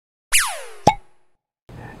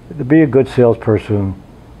To be a good salesperson,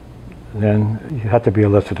 then you have to be a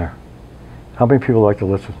listener. How many people like to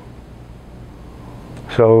listen?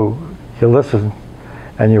 So you listen,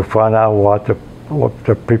 and you find out what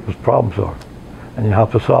the people's problems are, and you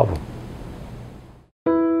have to solve them.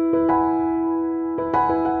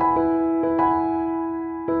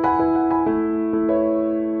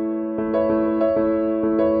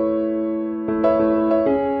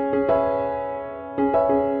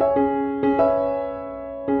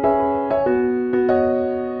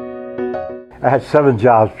 I had 7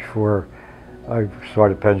 jobs before I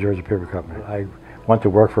started Penn Jersey Paper Company. I went to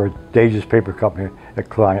work for Dage's Paper Company, a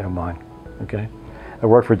client of mine. Okay, I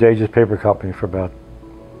worked for Dage's Paper Company for about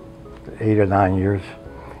 8 or 9 years,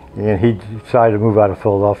 and he decided to move out of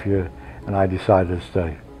Philadelphia, and I decided to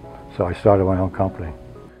stay. So I started my own company.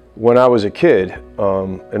 When I was a kid,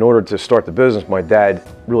 in order to start the business, my dad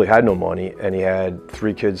really had no money, and he had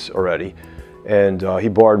 3 kids already, and he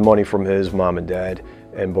borrowed money from his mom and dad,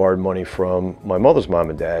 and borrowed money from my mother's mom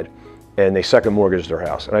and dad, and they second mortgaged their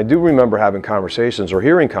house. And I do remember having conversations or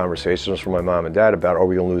hearing conversations from my mom and dad about, are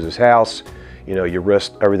we gonna lose this house? You know, you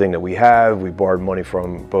risked everything that we have. We borrowed money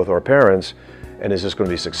from both our parents, and is this gonna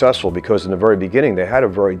be successful? Because in the very beginning, they had a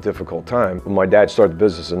very difficult time. When my dad started the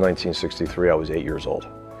business in 1963, I was 8 years old.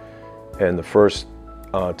 And the first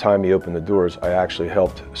time he opened the doors, I actually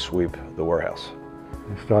helped sweep the warehouse.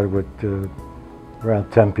 I started with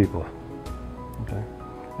around 10 people. Okay.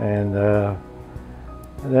 And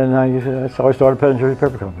then so I started Penn Jersey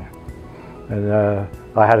Paper Company. And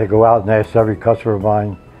I had to go out and ask every customer of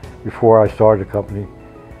mine before I started the company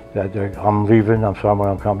that I'm leaving, I'm starting my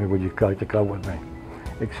own company, would you like to come with me?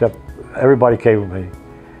 Except, everybody came with me,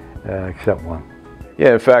 except one.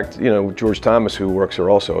 Yeah, in fact, you know, George Thomas, who works here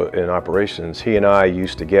also in operations, he and I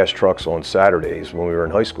used to gas trucks on Saturdays when we were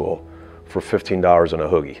in high school for $15 on a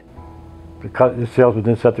hoagie. The salesman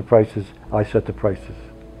didn't set the prices, I set the prices.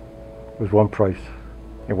 It was one price.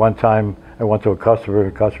 And one time I went to a customer,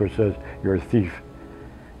 and the customer says, "You're a thief."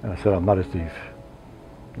 And I said, "I'm not a thief."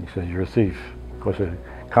 He said, "You're a thief." Because the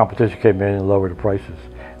competition came in and lowered the prices.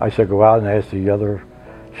 I said, "Go out and ask the other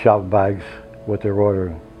shop bags what they're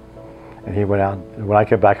ordering." And he went out, and when I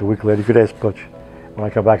came back a week later, you could ask Butch. When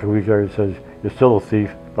I come back a week later, he says, "You're still a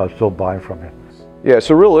thief, but I'm still buying from you." Yeah,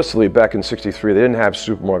 so realistically, back in '63, they didn't have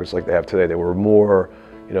supermarkets like they have today. They were more,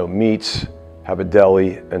 you know, meats, have a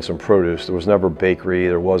deli, and some produce. There was never bakery,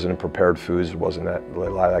 there wasn't prepared foods, there wasn't a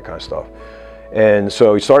lot of that kind of stuff. And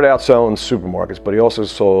so he started out selling supermarkets, but he also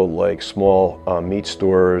sold like small meat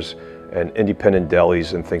stores and independent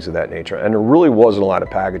delis and things of that nature. And there really wasn't a lot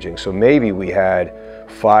of packaging, so maybe we had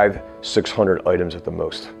 500, 600 items at the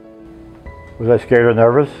most. Was I scared or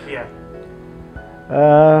nervous? Yeah.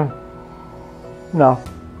 No.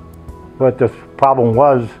 But the problem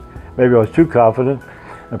was, maybe I was too confident.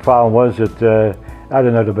 The problem was that I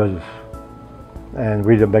didn't know the business, and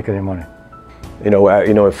we didn't make any money. You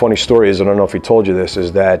know, a funny story is, I don't know if he told you this,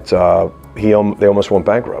 is that they almost went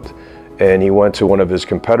bankrupt. And he went to one of his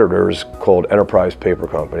competitors called Enterprise Paper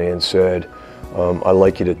Company and said, "I'd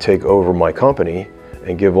like you to take over my company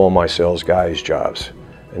and give all my sales guys jobs."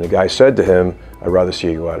 And the guy said to him, "I'd rather see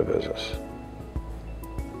you go out of business."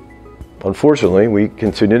 Unfortunately, we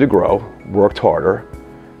continued to grow, worked harder.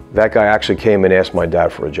 That guy actually came and asked my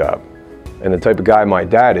dad for a job. And the type of guy my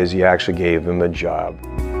dad is, he actually gave him a job.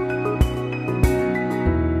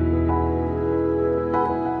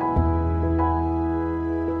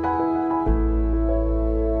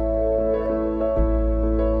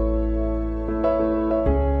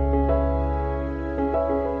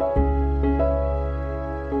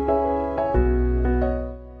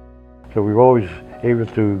 So we were always able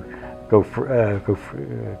to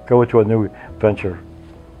go into a new venture.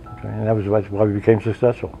 Okay, and that was why we became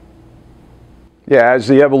successful. Yeah, as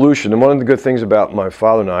the evolution, and one of the good things about my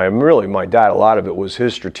father and I, and really my dad, a lot of it was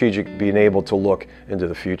his strategic being able to look into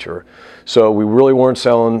the future. So we really weren't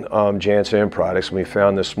selling Jan products, and we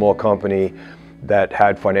found this small company that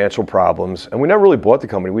had financial problems, and we never really bought the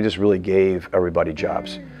company, we just really gave everybody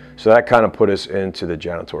jobs. So that kind of put us into the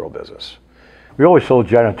janitorial business. We always sold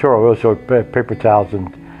janitorial, we always sold paper towels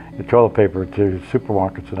and toilet paper to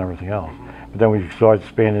supermarkets and everything else. But then we started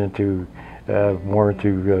expanding into more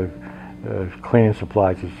into cleaning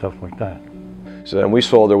supplies and stuff like that. So then we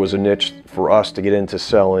saw there was a niche for us to get into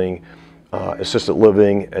selling assisted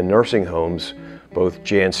living and nursing homes, both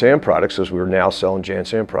Jan products, as we were now selling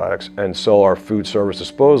Jan products, and sell our food service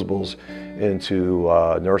disposables into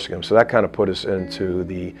nursing homes. So that kind of put us into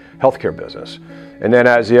the healthcare business. And then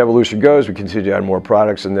as the evolution goes, we continued to add more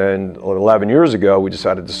products, and then 11 years ago, we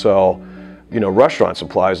decided to sell, restaurant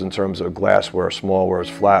supplies in terms of glassware, smallware,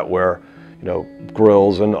 flatware,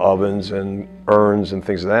 grills and ovens and urns and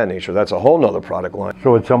things of that nature. That's a whole nother product line.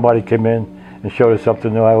 So when somebody came in and showed us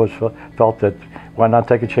something new, I always felt that why not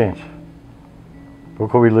take a chance? What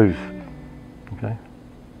could we lose? Okay.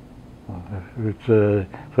 So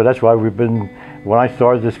that's why we've been. When I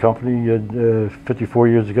started this company 54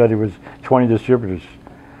 years ago, there was 20 distributors.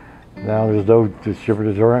 Now there's no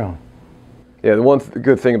distributors around. Yeah, the one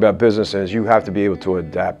good thing about business is you have to be able to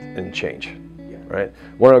adapt and change, right?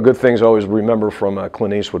 One of the good things I always remember from a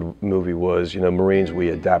Clint Eastwood movie was, Marines, we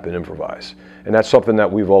adapt and improvise. And that's something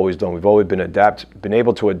that we've always done. We've always been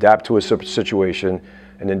able to adapt to a situation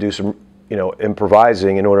and then do some,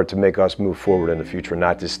 improvising in order to make us move forward in the future,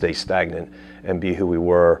 not just stay stagnant and be who we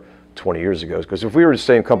were 20 years ago. Because if we were the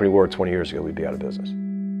same company we were 20 years ago, we'd be out of business.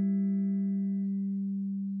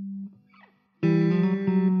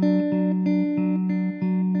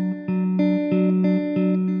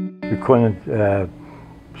 We couldn't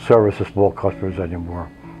service the small customers anymore,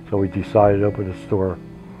 so we decided to open a store,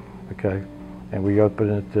 okay? And we opened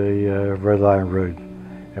it at the Red Lion Road,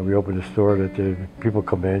 and we opened a store that the people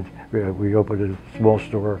come in. We opened a small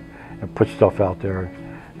store and put stuff out there,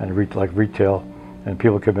 and like retail, and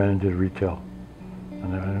people come in and did retail,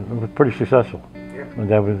 and it was pretty successful. Yeah. And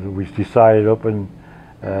then we decided to open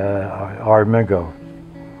Armingo.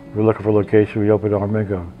 We were looking for a location. We opened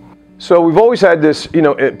Armingo. So we've always had this,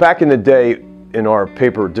 back in the day in our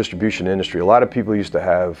paper distribution industry, a lot of people used to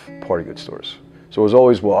have party goods stores. So it was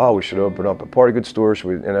always, we should open up a party goods store.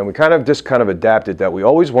 And then we kind of adapted that. We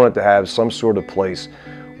always wanted to have some sort of place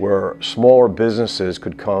where smaller businesses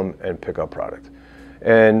could come and pick up product.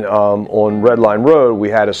 And on Red Line Road, we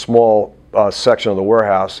had a small section of the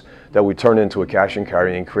warehouse that we turned into a cash and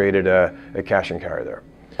carry and created a cash and carry there.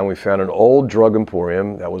 And we found an old drug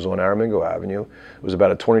emporium that was on Aramingo Avenue. It was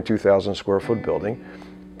about a 22,000 square foot building.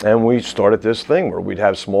 And we started this thing where we'd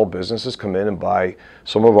have small businesses come in and buy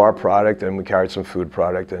some of our product, and we carried some food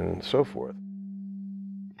product and so forth.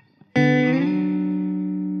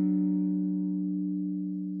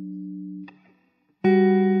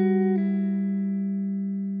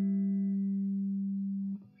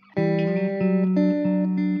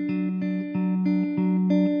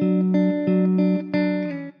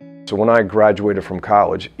 So when I graduated from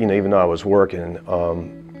college, even though I was working,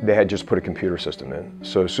 they had just put a computer system in.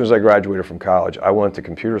 So as soon as I graduated from college, I went to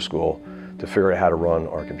computer school to figure out how to run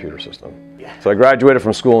our computer system. Yeah. So I graduated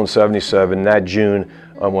from school in '77. That June,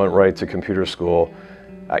 I went right to computer school.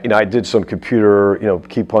 I did some computer,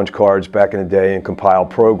 key punch cards back in the day and compile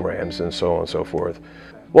programs and so on and so forth.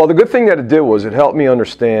 Well, the good thing that it did was it helped me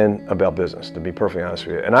understand about business, to be perfectly honest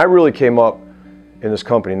with you. And I really came up in this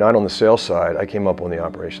company, not on the sales side, I came up on the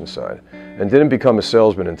operations side and didn't become a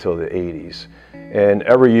salesman until the '80s. And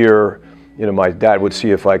every year, my dad would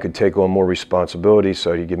see if I could take on more responsibility,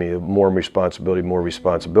 so he'd give me more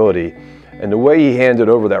responsibility. And the way he handed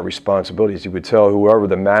over that responsibility is he would tell whoever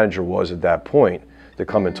the manager was at that point to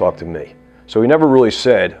come and talk to me. So he never really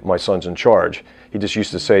said, my son's in charge. He just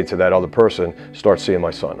used to say to that other person, start seeing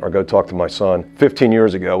my son, or go talk to my son. 15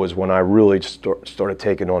 years ago was when I really started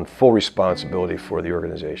taking on full responsibility for the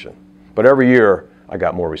organization. But every year, I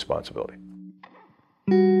got more responsibility.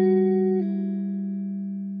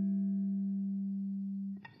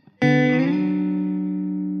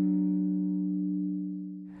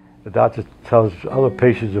 The doctor tells other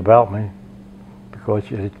patients about me because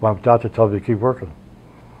my doctor tells me to keep working.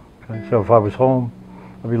 Okay? So if I was home,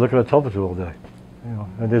 I'd be looking at television all day.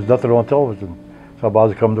 And there's nothing on television, so I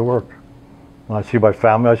bother coming to work. When I see my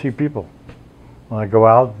family, I see people. When I go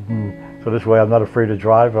out, so this way I'm not afraid to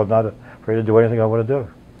drive, I'm not afraid to do anything I want to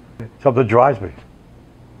do. Something drives me.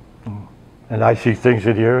 And I see things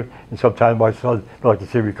in here, and sometimes my son would like to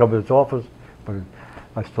see me come to his office, but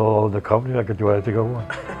I still own the company, I can do anything I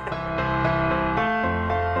want.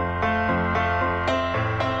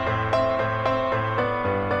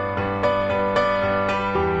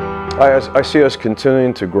 I see us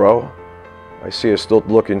continuing to grow. I see us still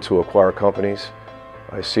looking to acquire companies.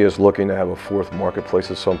 I see us looking to have a fourth marketplace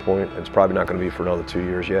at some point. It's probably not going to be for another 2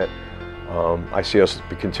 years yet. I see us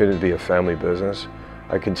continue to be a family business.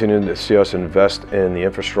 I continue to see us invest in the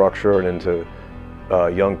infrastructure and into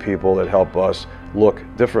young people that help us look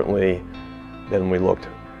differently than we looked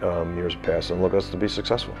years past and look us to be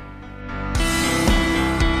successful.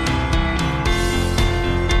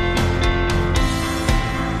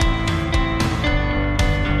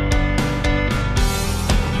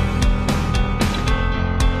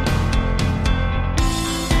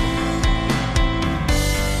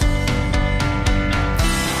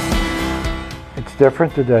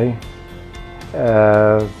 Different today,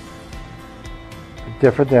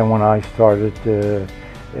 different than when I started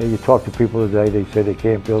You talk to people today, they say they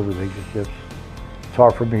can't build relationships. It's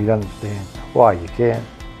hard for me to understand why you can't.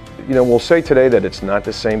 You know, we'll say today that it's not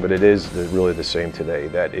the same, but it is really the same today.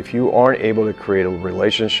 That if you aren't able to create a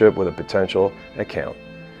relationship with a potential account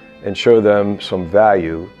and show them some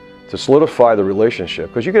value to solidify the relationship,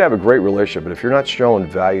 because you could have a great relationship, but if you're not showing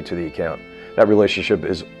value to the account, that relationship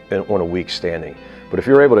is on a weak standing. But if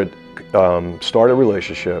you're able to start a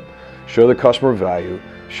relationship, show the customer value,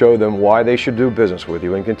 show them why they should do business with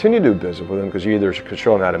you, and continue to do business with them, because you either can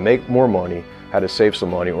show them how to make more money, how to save some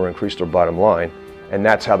money, or increase their bottom line, and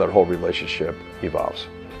that's how that whole relationship evolves.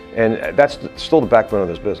 And that's still the backbone of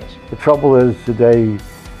this business. The trouble is today,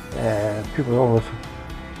 people don't listen.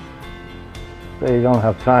 They don't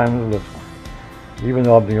have time to listen. Even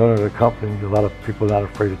though I'm the owner of the company, a lot of people are not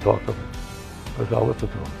afraid to talk to me. Because I'll listen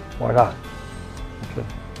to them. Why not? Okay.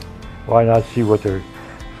 Why not see what they're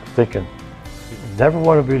thinking? Never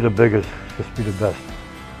want to be the biggest, just be the best.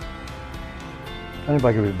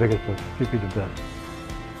 Anybody can be the biggest, but just be the best.